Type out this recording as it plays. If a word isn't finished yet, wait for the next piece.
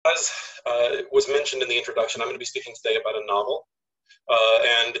As was mentioned in the introduction, I'm going to be speaking today about a novel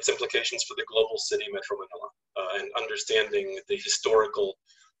and its implications for the global city, Metro Manila, and understanding the historical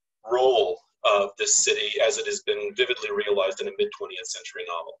role of this city as it has been vividly realized in a mid-20th century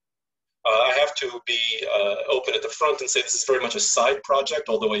novel. I have to be open at the front and say this is very much a side project,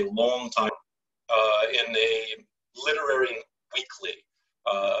 although a long time in a literary weekly,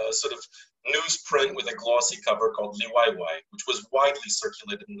 sort of newsprint with a glossy cover called Liwanag, which was widely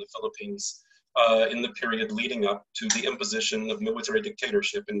circulated in the Philippines in the period leading up to the imposition of military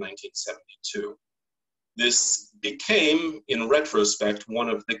dictatorship in 1972. This became, in retrospect, one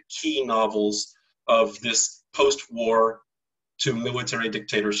of the key novels of this post-war to military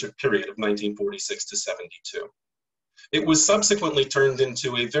dictatorship period of 1946 to 72. It was subsequently turned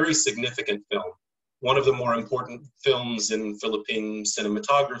into a very significant film, one of the more important films in Philippine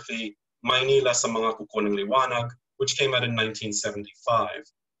cinematography, Maynila sa mga Kuko ng Liwanag, which came out in 1975.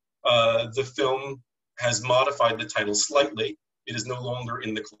 The film has modified the title slightly. It is no longer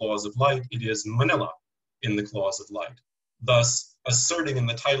In the Claws of Light, it is Manila, In the Claws of Light, thus asserting in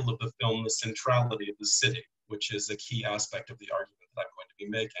the title of the film the centrality of the city, which is a key aspect of the argument that I'm going to be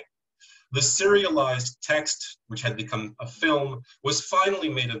making. The serialized text, which had become a film, was finally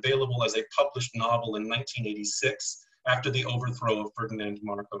made available as a published novel in 1986 after the overthrow of Ferdinand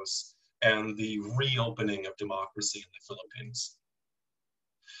Marcos and the reopening of democracy in the Philippines.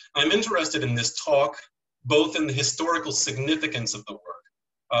 I'm interested in this talk both in the historical significance of the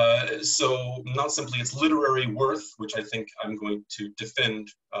work, so not simply its literary worth, which I think I'm going to defend,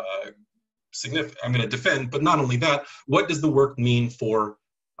 but not only that, what does the work mean for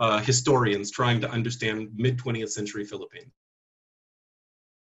historians trying to understand mid-20th century Philippines?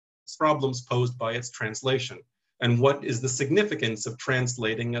 Problems posed by its translation, and what is the significance of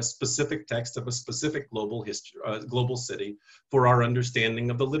translating a specific text of a specific global city for our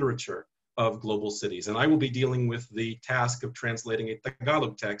understanding of the literature of global cities. And I will be dealing with the task of translating a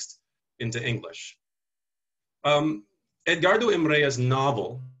Tagalog text into English. Edgardo M. Reyes'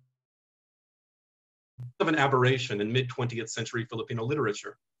 novel of an aberration in mid-20th century Filipino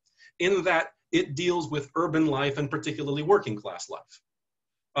literature, in that it deals with urban life and particularly working class life.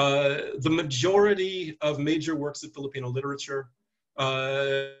 The majority of major works of Filipino literature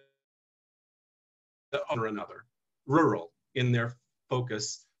are another, rural in their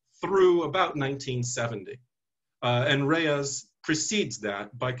focus through about 1970. And Reyes precedes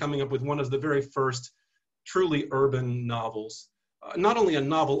that by coming up with one of the very first truly urban novels, not only a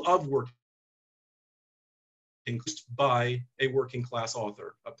novel of working by a working class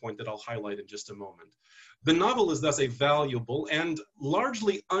author, a point that I'll highlight in just a moment. The novel is thus a valuable and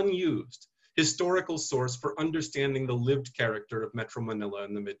largely unused historical source for understanding the lived character of Metro Manila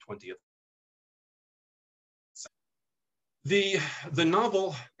in the mid-20th century. The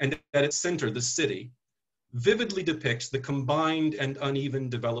novel, and at its center, the city, vividly depicts the combined and uneven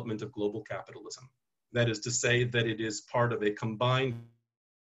development of global capitalism. That is to say that it is part of a combined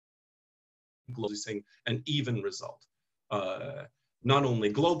an even result. Not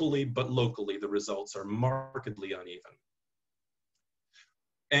only globally, but locally, the results are markedly uneven.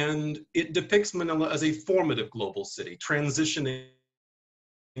 And it depicts Manila as a formative global city, transitioning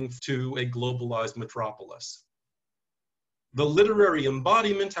to a globalized metropolis. The literary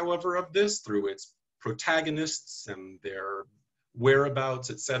embodiment, however, of this, through its protagonists and their whereabouts,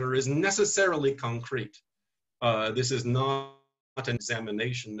 etc., is necessarily concrete. This is not an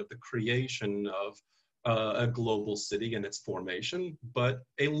examination of the creation of a global city and its formation, but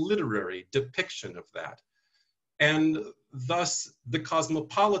a literary depiction of that. And thus, the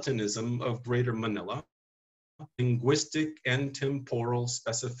cosmopolitanism of Greater Manila, linguistic and temporal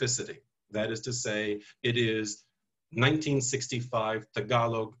specificity. That is to say, it is 1965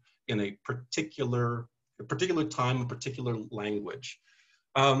 Tagalog in a particular time, a particular language.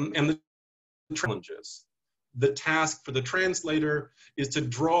 And the challenges. The task for the translator is to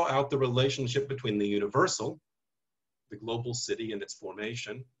draw out the relationship between the universal, the global city and its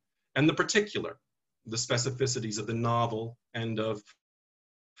formation, and the particular, the specificities of the novel and of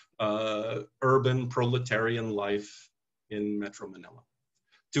urban proletarian life in Metro Manila.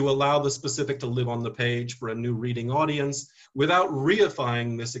 To allow the specific to live on the page for a new reading audience without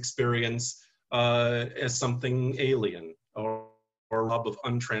reifying this experience as something alien or a hub of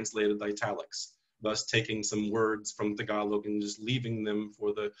untranslated italics. Thus taking some words from Tagalog and just leaving them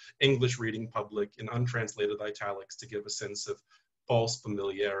for the English reading public in untranslated italics to give a sense of false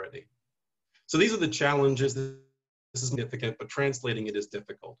familiarity. So these are the challenges. This is significant, but translating it is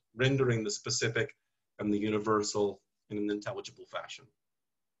difficult, rendering the specific and the universal in an intelligible fashion.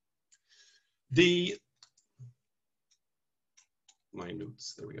 The my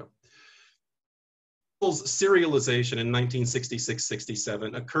notes, there we go. Serialization in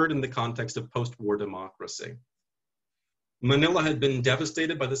 1966-67 occurred in the context of post-war democracy. Manila had been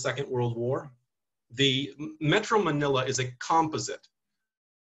devastated by the Second World War. The Metro Manila is a composite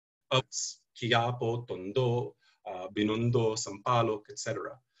of Quiapo, Tondo, Binondo, Sampaloc,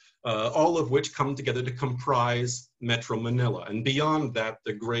 etc., all of which come together to comprise Metro Manila. And beyond that,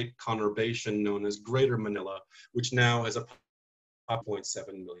 the great conurbation known as Greater Manila, which now has a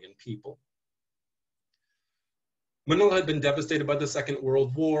 5.7 million people. Manila had been devastated by the Second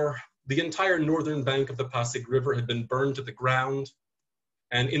World War. The entire northern bank of the Pasig River had been burned to the ground,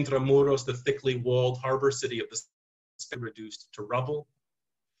 and Intramuros, the thickly walled harbor city of the state, reduced to rubble.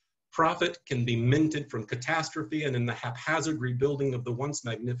 Profit can be minted from catastrophe, and in the haphazard rebuilding of the once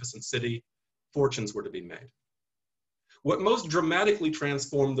magnificent city, fortunes were to be made. What most dramatically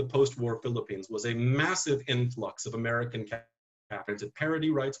transformed the post-war Philippines was a massive influx of American capitals at parity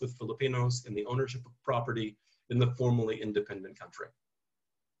rights with Filipinos in the ownership of property in the formerly independent country.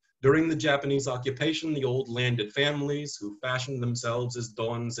 During the Japanese occupation, the old landed families who fashioned themselves as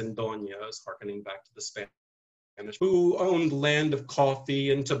dons and doñas, hearkening back to the Spanish, who owned land of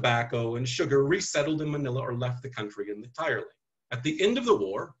coffee and tobacco and sugar, resettled in Manila or left the country entirely. At the end of the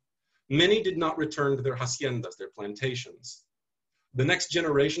war, many did not return to their haciendas, their plantations. The next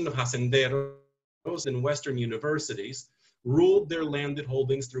generation of hacenderos in Western universities ruled their landed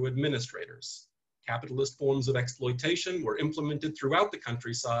holdings through administrators. Capitalist forms of exploitation were implemented throughout the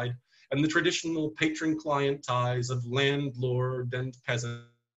countryside, and the traditional patron-client ties of landlord and peasant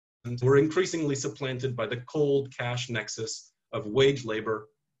were increasingly supplanted by the cold cash nexus of wage labor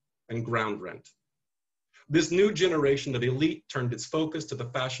and ground rent. This new generation of elite turned its focus to the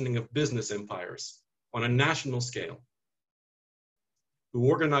fashioning of business empires on a national scale, who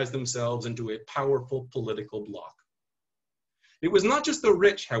organized themselves into a powerful political bloc. It was not just the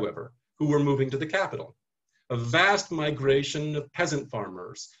rich, however, who were moving to the capital. A vast migration of peasant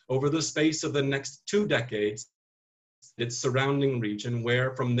farmers over the space of the next 2 decades, its surrounding region,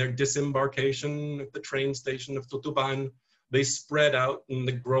 where from their disembarkation at the train station of Tutuban, they spread out in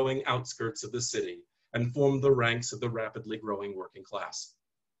the growing outskirts of the city and formed the ranks of the rapidly growing working class.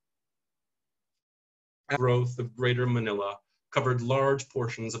 The growth of Greater Manila covered large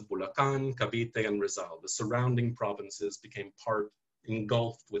portions of Bulacan, Cavite, and Rizal. The surrounding provinces became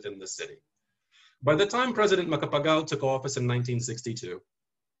engulfed within the city. By the time President Macapagal took office in 1962,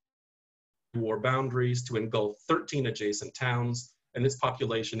 war boundaries to engulf 13 adjacent towns, and its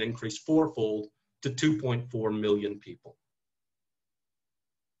population increased 4-fold to 2.4 million people.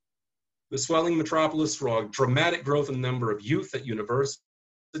 The swelling metropolis saw dramatic growth in the number of youth at university,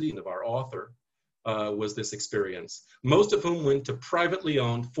 and of our author was this experience, most of whom went to privately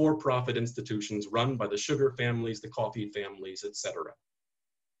owned for-profit institutions run by the sugar families, the coffee families, etc.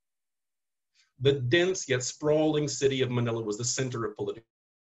 The dense yet sprawling city of Manila was the center of political,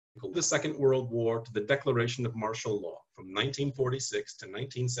 the Second World War to the declaration of martial law from 1946 to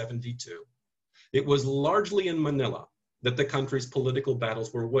 1972. It was largely in Manila that the country's political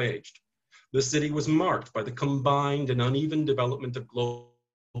battles were waged. The city was marked by the combined and uneven development of global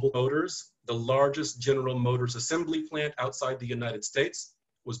motors. The largest General Motors assembly plant outside the United States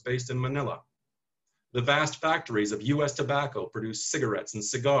was based in Manila. The vast factories of US Tobacco produced cigarettes and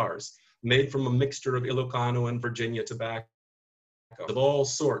cigars made from a mixture of Ilocano and Virginia tobacco of all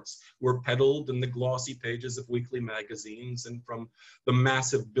sorts were peddled in the glossy pages of weekly magazines and from the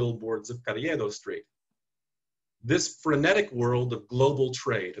massive billboards of Carriedo Street. This frenetic world of global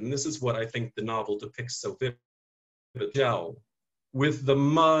trade, and this is what I think the novel depicts so vividly, with the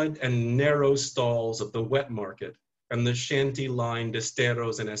mud and narrow stalls of the wet market and the shanty-lined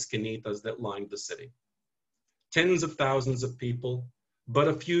esteros and esquinitas that lined the city. Tens of thousands of people, but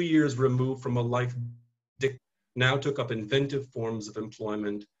a few years removed from a life now took up inventive forms of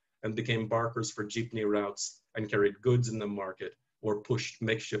employment and became barkers for jeepney routes and carried goods in the market or pushed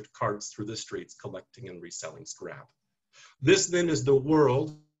makeshift carts through the streets collecting and reselling scrap. This then is the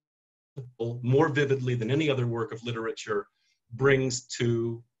world, more vividly than any other work of literature, brings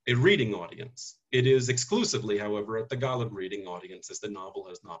to a reading audience. It is exclusively, however, a Tagalog reading audience as the novel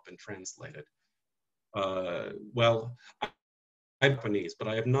has not been translated. Well, I'm Japanese, but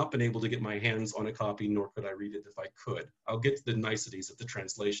I have not been able to get my hands on a copy, nor could I read it if I could. I'll get to the niceties of the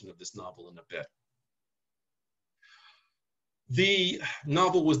translation of this novel in a bit. The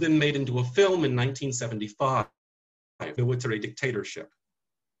novel was then made into a film in 1975, Military Dictatorship.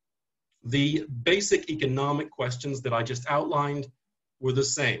 The basic economic questions that I just outlined were the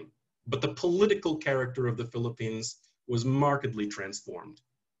same, but the political character of the Philippines was markedly transformed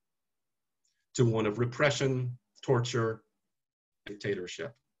to one of repression, torture,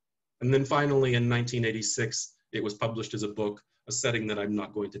 dictatorship. And then finally, in 1986, it was published as a book, a setting that I'm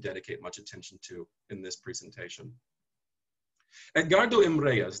not going to dedicate much attention to in this presentation. Edgardo M.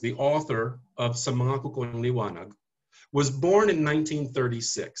 Reyes, the author of Sa Mga Kuko ng Liwanag, was born in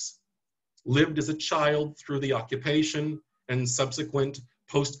 1936, lived as a child through the occupation and subsequent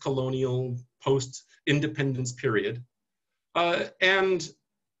post-colonial, post-independence period, and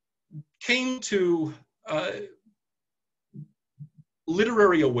came to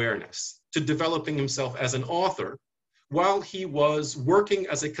literary awareness, to developing himself as an author while he was working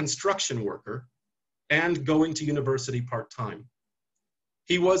as a construction worker and going to university part-time.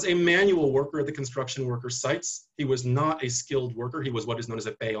 He was a manual worker at the construction worker sites. He was not a skilled worker. He was what is known as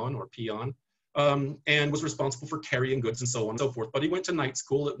a peon or peon, and was responsible for carrying goods and so on and so forth. But he went to night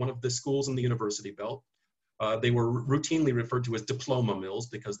school at one of the schools in the university belt. They were routinely referred to as diploma mills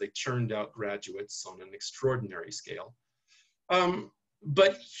because they churned out graduates on an extraordinary scale.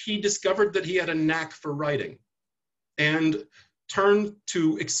 But he discovered that he had a knack for writing and turned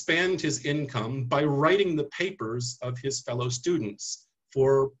to expand his income by writing the papers of his fellow students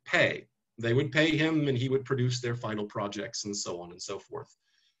for pay. They would pay him and he would produce their final projects and so on and so forth.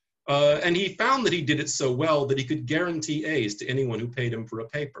 And he found that he did it so well that he could guarantee A's to anyone who paid him for a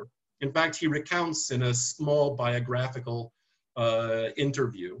paper. In fact, he recounts in a small biographical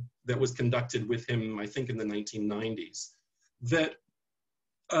interview that was conducted with him, I think in the 1990s, that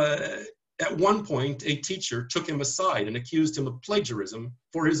at one point, a teacher took him aside and accused him of plagiarism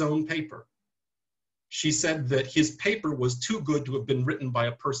for his own paper. She said that his paper was too good to have been written by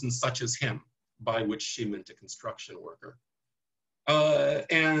a person such as him, by which she meant a construction worker.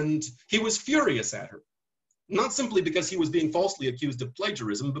 And he was furious at her, not simply because he was being falsely accused of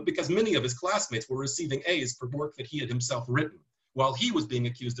plagiarism, but because many of his classmates were receiving A's for work that he had himself written, while he was being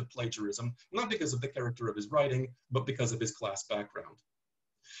accused of plagiarism, not because of the character of his writing, but because of his class background.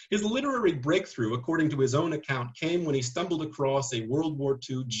 His literary breakthrough, according to his own account, came when he stumbled across a World War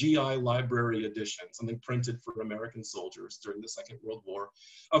II GI library edition, something printed for American soldiers during the Second World War,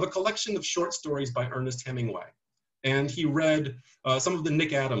 of a collection of short stories by Ernest Hemingway. And he read some of the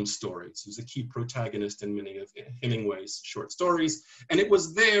Nick Adams stories, who's a key protagonist in many of Hemingway's short stories. And it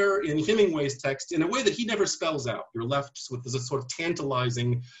was there in Hemingway's text in a way that he never spells out. You're left with this sort of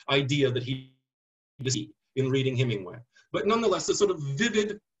tantalizing idea that he sees in reading Hemingway. But nonetheless, a sort of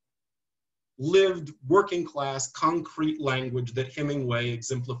vivid, lived, working class, concrete language that Hemingway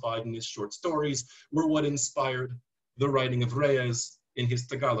exemplified in his short stories were what inspired the writing of Reyes in his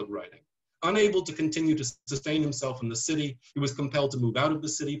Tagalog writing. Unable to continue to sustain himself in the city, he was compelled to move out of the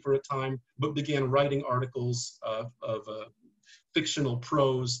city for a time, but began writing articles of fictional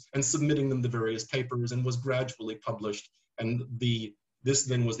prose and submitting them to various papers, and was gradually published. And this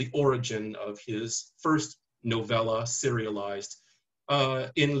then was the origin of his first novella, serialized,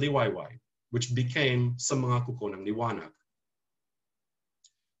 in Liwayway, which became Sa Mga Kuko ng Liwanag.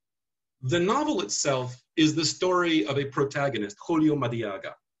 The novel itself is the story of a protagonist, Julio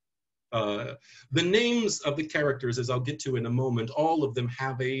Madiaga. The names of the characters, as I'll get to in a moment, all of them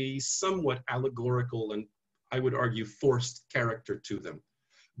have a somewhat allegorical and, I would argue, forced character to them.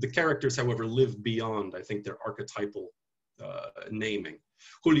 The characters, however, live beyond, I think, their archetypal naming.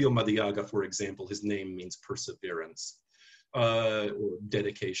 Julio Madiaga, for example, his name means perseverance, or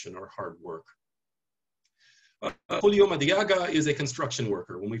dedication, or hard work. Julio Madiaga is a construction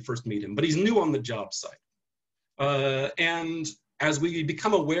worker when we first meet him, but he's new on the job site. And as we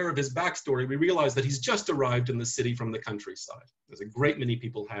become aware of his backstory, we realize that he's just arrived in the city from the countryside, as a great many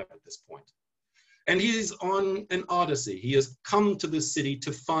people have at this point. And he's on an odyssey. He has come to the city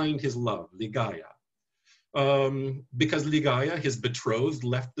to find his love, Ligaya. Because Ligaya, his betrothed,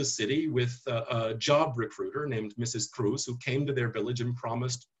 left the city with a job recruiter named Mrs. Cruz, who came to their village and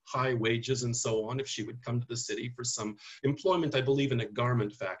promised high wages and so on if she would come to the city for some employment, I believe, in a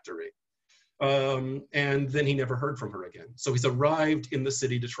garment factory. And then he never heard from her again. So he's arrived in the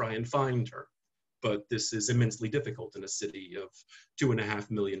city to try and find her. But this is immensely difficult in a city of 2.5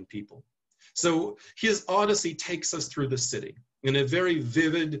 million people. So his odyssey takes us through the city in a very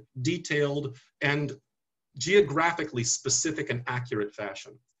vivid, detailed, and geographically specific and accurate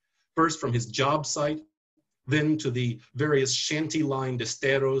fashion. First from his job site, then to the various shanty-lined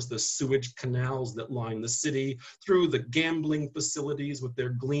esteros, the sewage canals that line the city, through the gambling facilities with their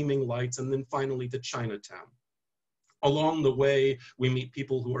gleaming lights, and then finally to Chinatown. Along the way, we meet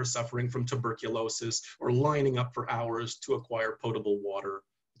people who are suffering from tuberculosis or lining up for hours to acquire potable water,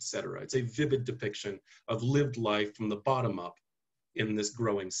 etc. It's a vivid depiction of lived life from the bottom up in this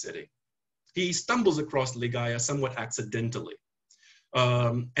growing city. He stumbles across Ligaya somewhat accidentally,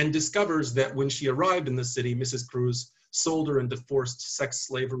 and discovers that when she arrived in the city, Mrs. Cruz sold her into forced sex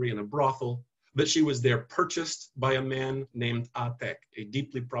slavery in a brothel, that she was there purchased by a man named Atek, a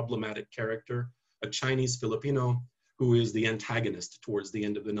deeply problematic character, a Chinese Filipino who is the antagonist towards the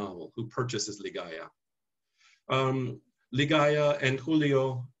end of the novel, who purchases Ligaya. Ligaya and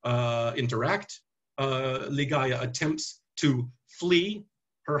Julio interact. Ligaya attempts to flee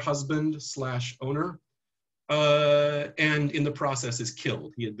her husband/owner, and in the process is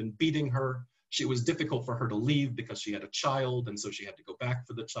killed. He had been beating her. It was difficult for her to leave because she had a child, and so she had to go back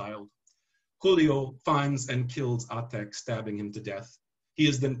for the child. Julio finds and kills Atek, stabbing him to death. He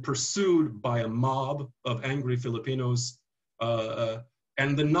is then pursued by a mob of angry Filipinos,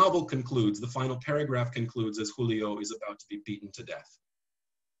 and the novel concludes, the final paragraph concludes as Julio is about to be beaten to death.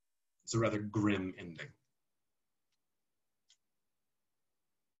 It's a rather grim ending.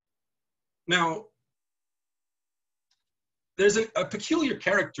 Now, there's a peculiar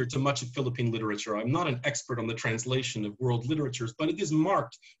character to much of Philippine literature. I'm not an expert on the translation of world literatures, but it is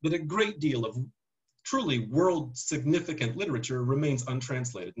marked that a great deal of truly world significant literature remains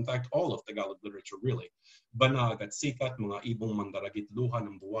untranslated. In fact, all of Tagalog literature really. Banag at Sikat, Mga Ibong Mandaragit, Luha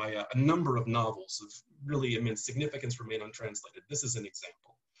ng Buwaya, a number of novels of really immense significance remain untranslated. This is an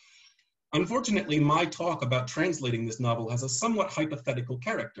example. Unfortunately, my talk about translating this novel has a somewhat hypothetical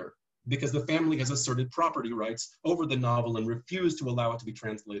character, because the family has asserted property rights over the novel and refused to allow it to be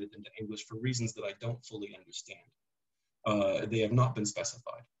translated into English for reasons that I don't fully understand. They have not been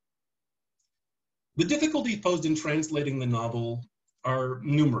specified. The difficulties posed in translating the novel are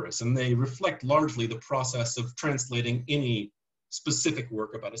numerous, and they reflect largely the process of translating any specific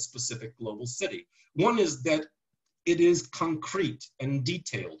work about a specific global city. One is that it is concrete and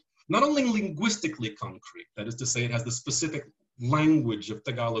detailed, not only linguistically concrete, that is to say it has the specific language of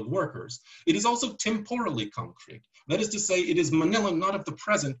Tagalog workers. It is also temporally concrete. That is to say, it is Manila not of the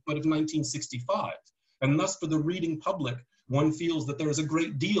present, but of 1965. And thus, for the reading public, one feels that there is a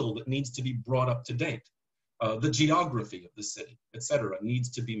great deal that needs to be brought up to date. The geography of the city, etc., needs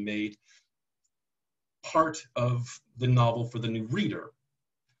to be made part of the novel for the new reader.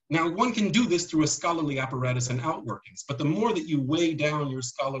 Now, one can do this through a scholarly apparatus and outworkings, but the more that you weigh down your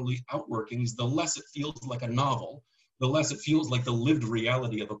scholarly outworkings, the less it feels like a novel, the less it feels like the lived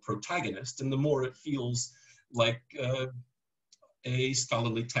reality of a protagonist, and the more it feels like a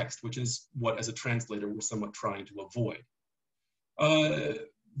scholarly text, which is what, as a translator, we're somewhat trying to avoid.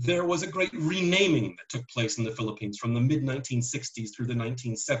 There was a great renaming that took place in the Philippines from the mid-1960s through the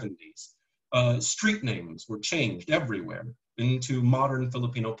 1970s. Street names were changed everywhere into modern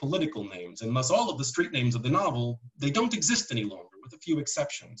Filipino political names, and thus all of the street names of the novel, they don't exist any longer, with a few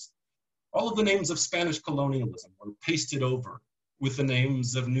exceptions. All of the names of Spanish colonialism were pasted over with the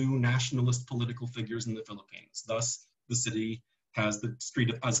names of new nationalist political figures in the Philippines. Thus, the city has the street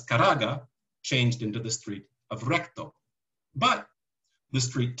of Azcaraga changed into the street of Recto. But the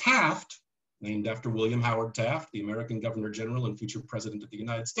street Taft, named after William Howard Taft, the American Governor General and future President of the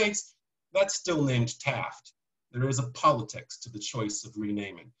United States, that's still named Taft. There is a politics to the choice of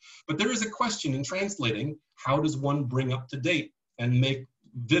renaming. But there is a question in translating, how does one bring up to date and make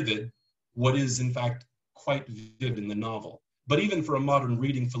vivid what is, in fact, quite vivid in the novel? But even for a modern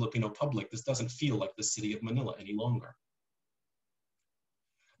reading Filipino public, this doesn't feel like the city of Manila any longer.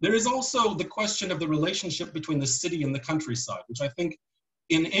 There is also the question of the relationship between the city and the countryside, which I think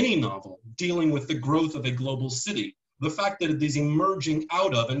in any novel dealing with the growth of a global city, the fact that it is emerging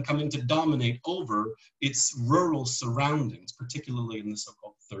out of and coming to dominate over its rural surroundings, particularly in the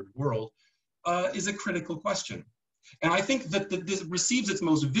so-called third world, is a critical question. And I think that this receives its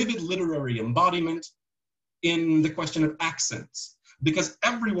most vivid literary embodiment in the question of accents, because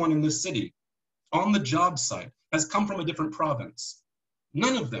everyone in the city on the job site has come from a different province.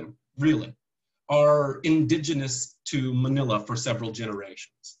 None of them, really, are indigenous to Manila for several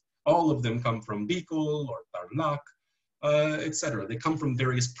generations. All of them come from Bicol or Tarlac, etc. They come from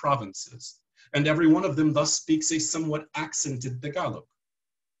various provinces, and every one of them thus speaks a somewhat accented Tagalog.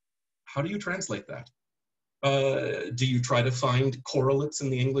 How do you translate that? Do you try to find correlates in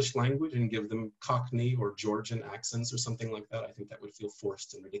the English language and give them Cockney or Georgian accents or something like that? I think that would feel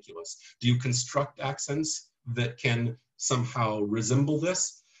forced and ridiculous. Do you construct accents that can somehow resemble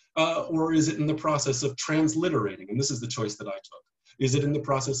this? Or is it in the process of transliterating? And this is the choice that I took. Is it in the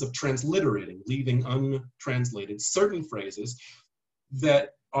process of transliterating, leaving untranslated certain phrases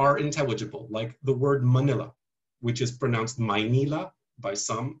that are intelligible, like the word Manila, which is pronounced Maynila by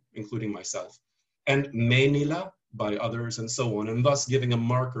some, including myself, and Maynila by others, and so on, and thus giving a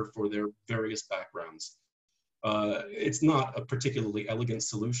marker for their various backgrounds. It's not a particularly elegant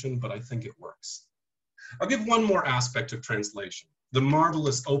solution, but I think it works. I'll give one more aspect of translation, the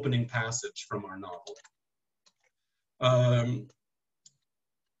marvelous opening passage from our novel.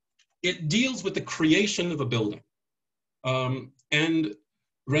 It deals with the creation of a building. And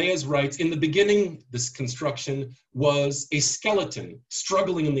Reyes writes, in the beginning, this construction was a skeleton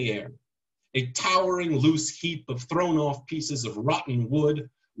struggling in the air, a towering loose heap of thrown off pieces of rotten wood,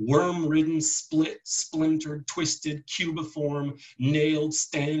 worm-ridden, split, splintered, twisted, cubiform, nailed,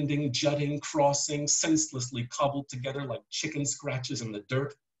 standing, jutting, crossing, senselessly cobbled together like chicken scratches in the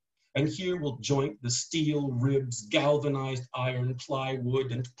dirt. And here we'll joint the steel, ribs, galvanized iron,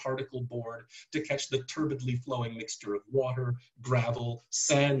 plywood, and particle board to catch the turbidly flowing mixture of water, gravel,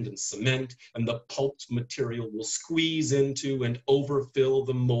 sand, and cement, and the pulped material will squeeze into and overfill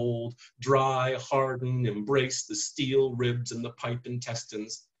the mold, dry, harden, embrace the steel ribs and the pipe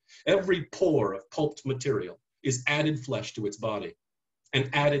intestines. Every pore of pulped material is added flesh to its body, an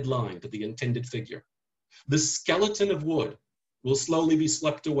added line to the intended figure. The skeleton of wood will slowly be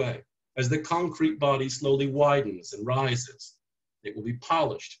swept away as the concrete body slowly widens and rises. It will be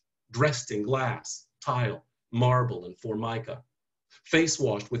polished, dressed in glass, tile, marble, and formica, face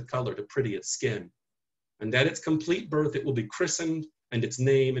washed with color to pretty its skin. And at its complete birth, it will be christened and its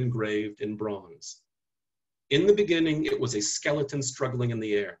name engraved in bronze. In the beginning, it was a skeleton struggling in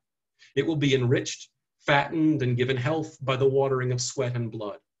the air. It will be enriched, fattened, and given health by the watering of sweat and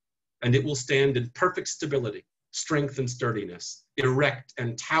blood. And it will stand in perfect stability, strength and sturdiness, erect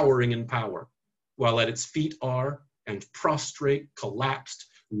and towering in power, while at its feet are, and prostrate, collapsed,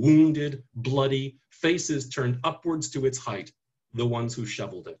 wounded, bloody, faces turned upwards to its height, the ones who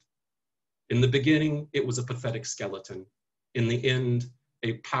shoveled it. In the beginning, it was a pathetic skeleton. In the end,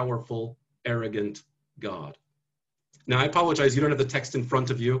 a powerful, arrogant God. Now, I apologize, you don't have the text in front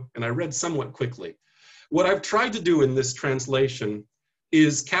of you, and I read somewhat quickly. What I've tried to do in this translation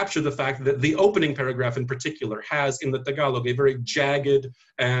is capture the fact that the opening paragraph in particular has in the Tagalog a very jagged,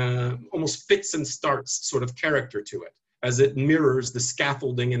 almost fits and starts sort of character to it, as it mirrors the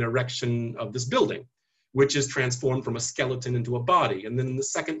scaffolding and erection of this building, which is transformed from a skeleton into a body. And then in the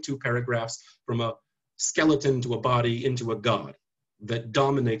second two paragraphs, from a skeleton to a body into a god that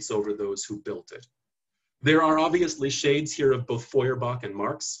dominates over those who built it. There are obviously shades here of both Feuerbach and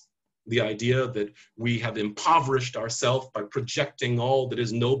Marx. The idea that we have impoverished ourselves by projecting all that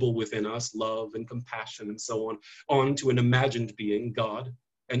is noble within us, love and compassion and so on, onto an imagined being, God,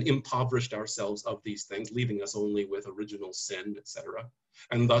 and impoverished ourselves of these things, leaving us only with original sin, etc.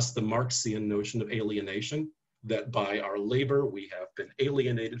 And thus the Marxian notion of alienation, that by our labor we have been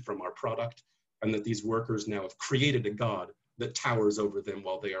alienated from our product, and that these workers now have created a God that towers over them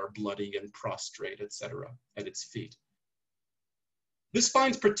while they are bloody and prostrate, etc., at its feet. This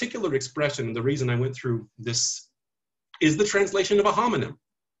finds particular expression, and the reason I went through this is the translation of a homonym,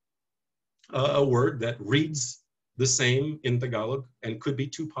 a word that reads the same in Tagalog and could be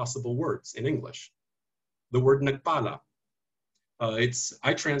two possible words in English. The word nagpala.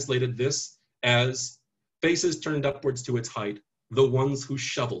 I translated this as faces turned upwards to its height, the ones who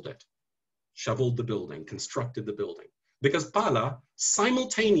shoveled it, shoveled the building, constructed the building. Because pala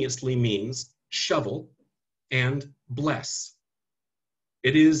simultaneously means shovel and bless.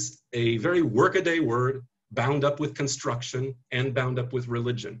 It is a very workaday word bound up with construction and bound up with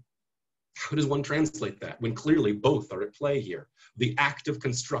religion. How does one translate that when clearly both are at play here? The act of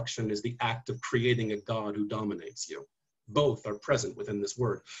construction is the act of creating a God who dominates you. Both are present within this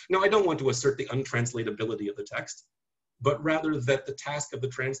word. Now, I don't want to assert the untranslatability of the text, but rather that the task of the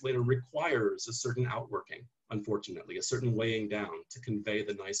translator requires a certain outworking, unfortunately, a certain weighing down to convey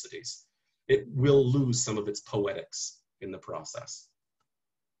the niceties. It will lose some of its poetics in the process.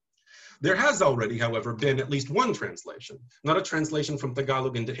 There has already, however, been at least one translation, not a translation from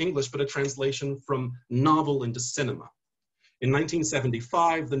Tagalog into English, but a translation from novel into cinema. In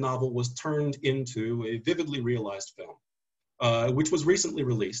 1975, the novel was turned into a vividly realized film, which was recently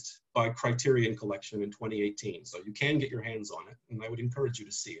released by Criterion Collection in 2018. So you can get your hands on it, and I would encourage you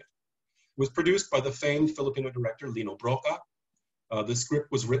to see it. It was produced by the famed Filipino director Lino Broca. The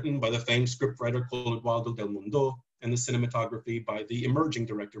script was written by the famed scriptwriter Clodoaldo del Mundo, and the cinematography by the emerging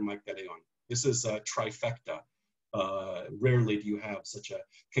director Mike De Leon. This is a trifecta. Rarely do you have such a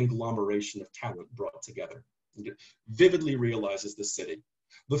conglomeration of talent brought together. It vividly realizes the city.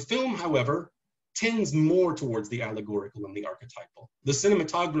 The film, however, tends more towards the allegorical and the archetypal. The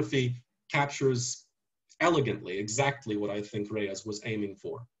cinematography captures elegantly exactly what I think Reyes was aiming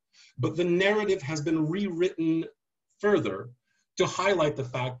for. But the narrative has been rewritten further to highlight the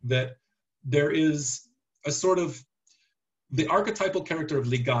fact that there is a sort of the archetypal character of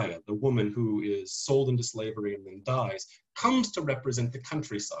Ligaya, the woman who is sold into slavery and then dies, comes to represent the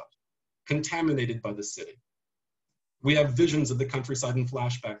countryside, contaminated by the city. We have visions of the countryside in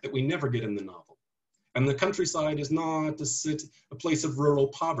flashback that we never get in the novel. And the countryside is not a place of rural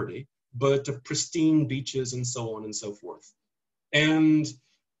poverty, but of pristine beaches and so on and so forth. And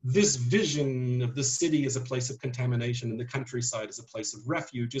this vision of the city as a place of contamination and the countryside as a place of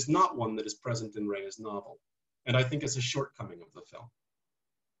refuge is not one that is present in Reyes' novel. And I think it's a shortcoming of the film.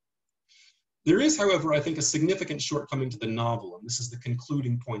 There is, however, I think, a significant shortcoming to the novel, and this is the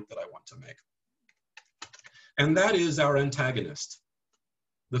concluding point that I want to make. And that is our antagonist,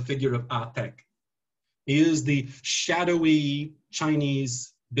 the figure of Atek. He is the shadowy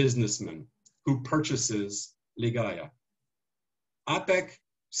Chinese businessman who purchases Ligaya. Atek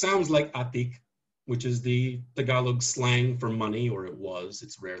sounds like Atik, which is the Tagalog slang for money, or it was,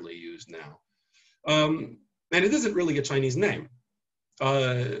 it's rarely used now. And it isn't really a Chinese name.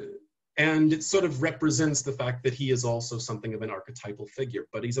 And it sort of represents the fact that he is also something of an archetypal figure,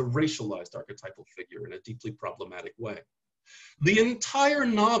 but he's a racialized archetypal figure in a deeply problematic way. The entire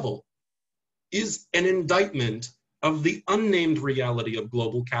novel is an indictment of the unnamed reality of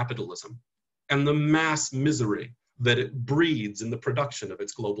global capitalism and the mass misery that it breeds in the production of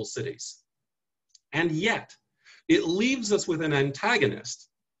its global cities. And yet, it leaves us with an antagonist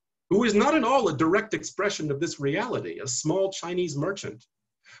who is not at all a direct expression of this reality, a small Chinese merchant.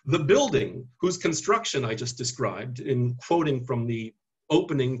 The building, whose construction I just described in quoting from the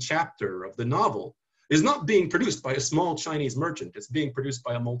opening chapter of the novel, is not being produced by a small Chinese merchant. It's being produced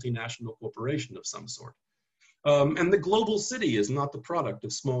by a multinational corporation of some sort. And the global city is not the product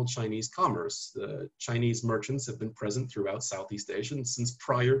of small Chinese commerce. The Chinese merchants have been present throughout Southeast Asia since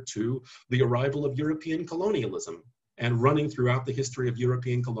prior to the arrival of European colonialism, and running throughout the history of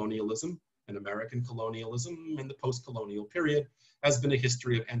European colonialism and American colonialism and the post-colonial period has been a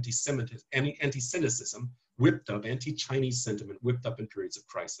history of anti-Semitism whipped up, anti-Chinese sentiment whipped up in periods of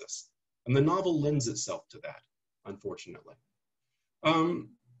crisis. And the novel lends itself to that, unfortunately.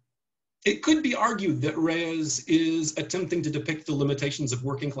 It could be argued that Reyes is attempting to depict the limitations of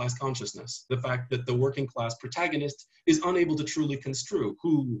working class consciousness, the fact that the working class protagonist is unable to truly construe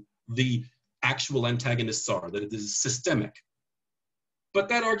who the actual antagonists are, that it is systemic. But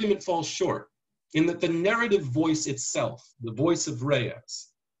that argument falls short in that the narrative voice itself, the voice of Reyes,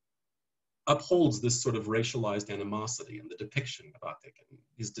 upholds this sort of racialized animosity in the depiction of Atik and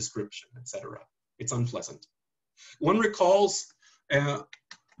his description, etc. It's unpleasant. One recalls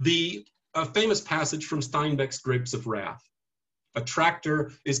the famous passage from Steinbeck's Grapes of Wrath. A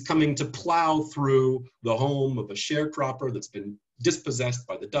tractor is coming to plow through the home of a sharecropper that's been dispossessed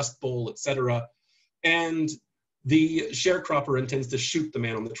by the Dust Bowl, etc. And the sharecropper intends to shoot the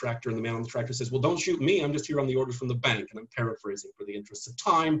man on the tractor, and the man on the tractor says, well, don't shoot me, I'm just here on the orders from the bank. And I'm paraphrasing for the interests of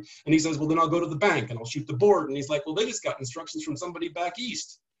time. And he says, well, then I'll go to the bank and I'll shoot the board. And he's like, well, they just got instructions from somebody back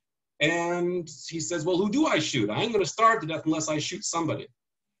east. And he says, well, who do I shoot? I ain't gonna starve to death unless I shoot somebody.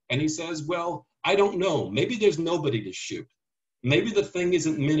 And he says, well, I don't know. Maybe there's nobody to shoot. Maybe the thing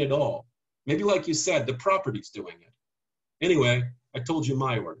isn't men at all. Maybe, like you said, the property's doing it. Anyway, I told you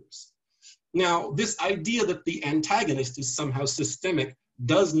my orders. Now, this idea that the antagonist is somehow systemic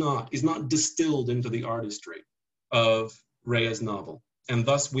is not distilled into the artistry of Reyes' novel. And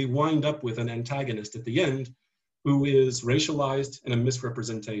thus we wind up with an antagonist at the end who is racialized and a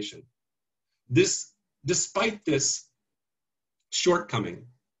misrepresentation. Despite this shortcoming,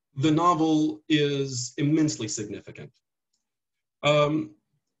 the novel is immensely significant.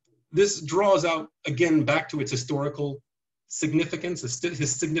 This draws out, again, back to its historical significance,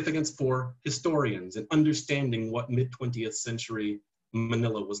 his significance for historians in understanding what mid-20th century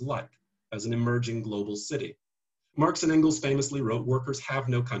Manila was like as an emerging global city. Marx and Engels famously wrote, workers have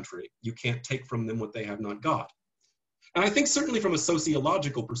no country. You can't take from them what they have not got. And I think certainly from a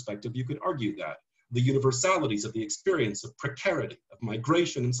sociological perspective, you could argue that the universalities of the experience of precarity, of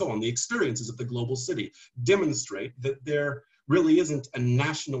migration, and so on, the experiences of the global city demonstrate that there really isn't a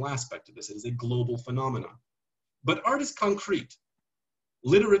national aspect to this. It is a global phenomenon. But art is concrete.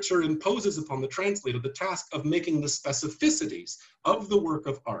 Literature imposes upon the translator the task of making the specificities of the work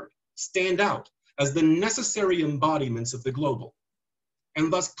of art stand out as the necessary embodiments of the global.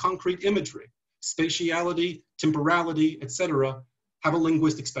 And thus concrete imagery, spatiality, temporality, etc., have a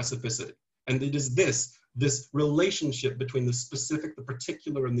linguistic specificity. And it is this relationship between the specific, the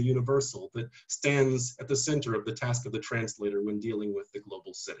particular, and the universal that stands at the center of the task of the translator when dealing with the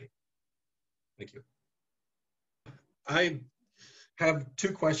global city. Thank you. I have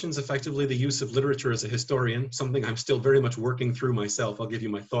two questions, effectively the use of literature as a historian, something I'm still very much working through myself. I'll give you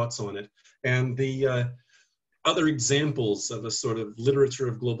my thoughts on it. And the other examples of a sort of literature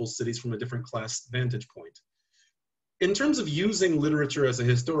of global cities from a different class vantage point. In terms of using literature as a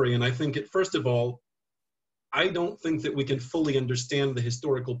historian, I think it, first of all, I don't think that we can fully understand the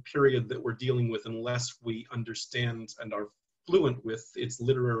historical period that we're dealing with unless we understand and are fluent with its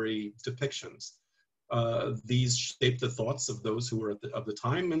literary depictions. These shape the thoughts of those who were of the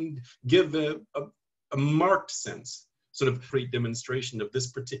time and give a marked sense, sort of great demonstration of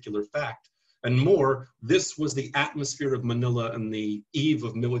this particular fact. And more, this was the atmosphere of Manila and the eve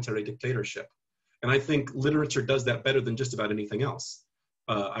of military dictatorship. And I think literature does that better than just about anything else.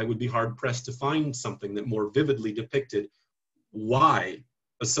 I would be hard-pressed to find something that more vividly depicted why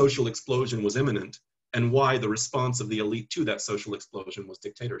a social explosion was imminent and why the response of the elite to that social explosion was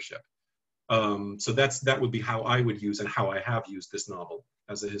dictatorship. So that would be how I would use and how I have used this novel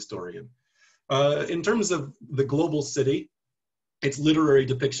as a historian. In terms of the global city, its literary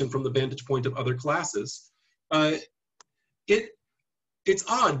depiction from the vantage point of other classes, it's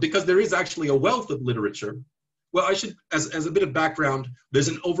odd because there is actually a wealth of literature. Well, I should, as a bit of background, there's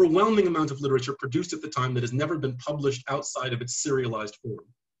an overwhelming amount of literature produced at the time that has never been published outside of its serialized form,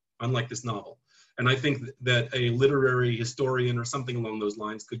 unlike this novel. And I think that a literary historian or something along those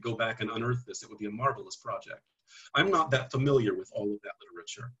lines could go back and unearth this. It would be a marvelous project. I'm not that familiar with all of that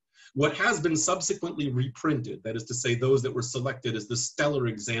literature. What has been subsequently reprinted, that is to say those that were selected as the stellar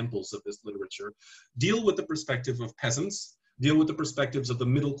examples of this literature, deal with the perspective of peasants, deal with the perspectives of the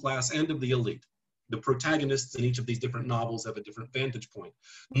middle class and of the elite. The protagonists in each of these different novels have a different vantage point.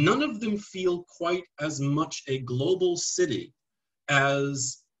 None of them feel quite as much a global city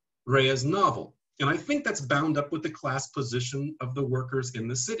as Reyes' novel. And I think that's bound up with the class position of the workers in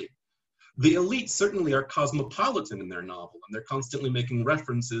the city. The elite certainly are cosmopolitan in their novel, and they're constantly making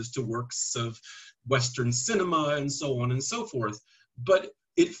references to works of Western cinema and so on and so forth. But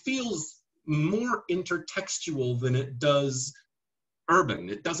it feels more intertextual than it does urban.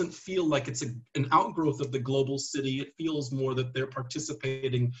 It doesn't feel like it's an outgrowth of the global city. It feels more that they're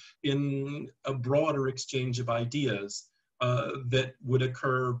participating in a broader exchange of ideas that would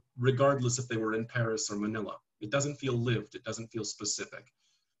occur regardless if they were in Paris or Manila. It doesn't feel lived. It doesn't feel specific.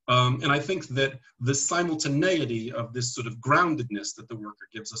 And I think that the simultaneity of this sort of groundedness that the worker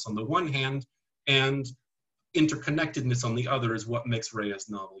gives us on the one hand and interconnectedness on the other is what makes Reyes'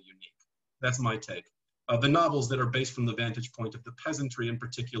 novel unique. That's my take. The novels that are based from the vantage point of the peasantry in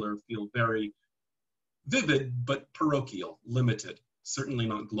particular feel very vivid, but parochial, limited, certainly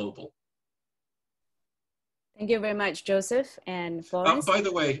not global. Thank you very much, Joseph and Florence. By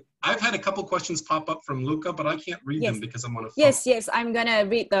the way, I've had a couple questions pop up from Luca, but I can't read them because I'm on a phone. Yes, I'm gonna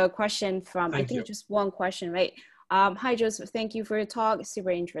read the question from, I think just one question, right? Hi, Joseph, thank you for your talk,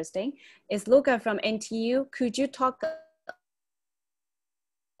 super interesting. It's Luca from NTU. Could you talk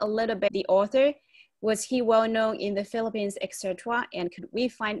a little bit the author? Was he well known in the Philippines, etc.? And could we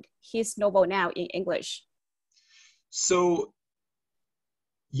find his novel now in English? So,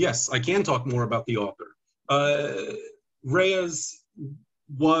 yes, I can talk more about the author. Reyes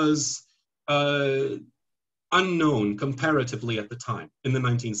was unknown comparatively at the time in the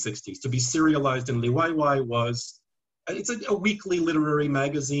 1960s. To be serialized in Liwanag it's a weekly literary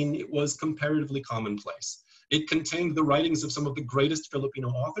magazine. It was comparatively commonplace. It contained the writings of some of the greatest Filipino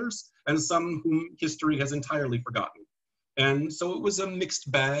authors and some whom history has entirely forgotten. And so it was a mixed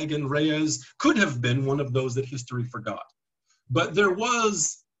bag, and Reyes could have been one of those that history forgot. But there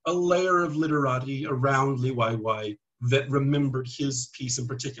was a layer of literati around Liwanag that remembered his piece in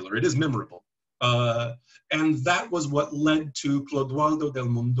particular. It is memorable. And that was what led to Clodoaldo del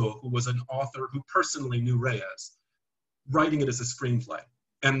Mundo, who was an author who personally knew Reyes, writing it as a screenplay,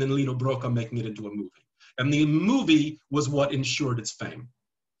 and then Lino Broca making it into a movie. And the movie was what ensured its fame.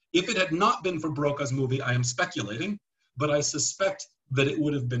 If it had not been for Broca's movie, I am speculating, but I suspect that it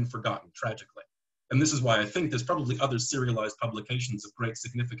would have been forgotten tragically. And this is why I think there's probably other serialized publications of great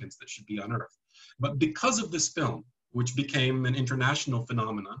significance that should be unearthed. But because of this film, which became an international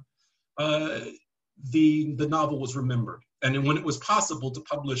phenomenon, the novel was remembered. And when it was possible to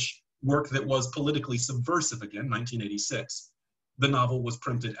publish work that was politically subversive again, 1986, the novel was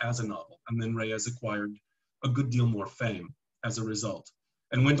printed as a novel. And then Reyes acquired a good deal more fame as a result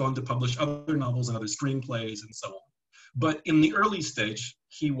and went on to publish other novels and other screenplays and so on. But in the early stage,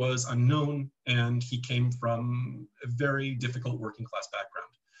 he was unknown and he came from a very difficult working class background.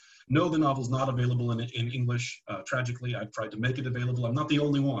 No, the novel's not available in English. Tragically, I've tried to make it available. I'm not the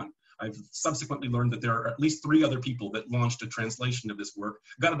only one. I've subsequently learned that there are at least 3 other people that launched a translation of this work,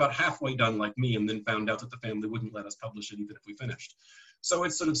 got about halfway done like me, and then found out that the family wouldn't let us publish it even if we finished. So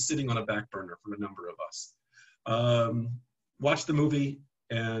it's sort of sitting on a back burner for a number of us. Watch the movie,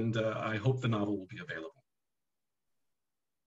 and I hope the novel will be available.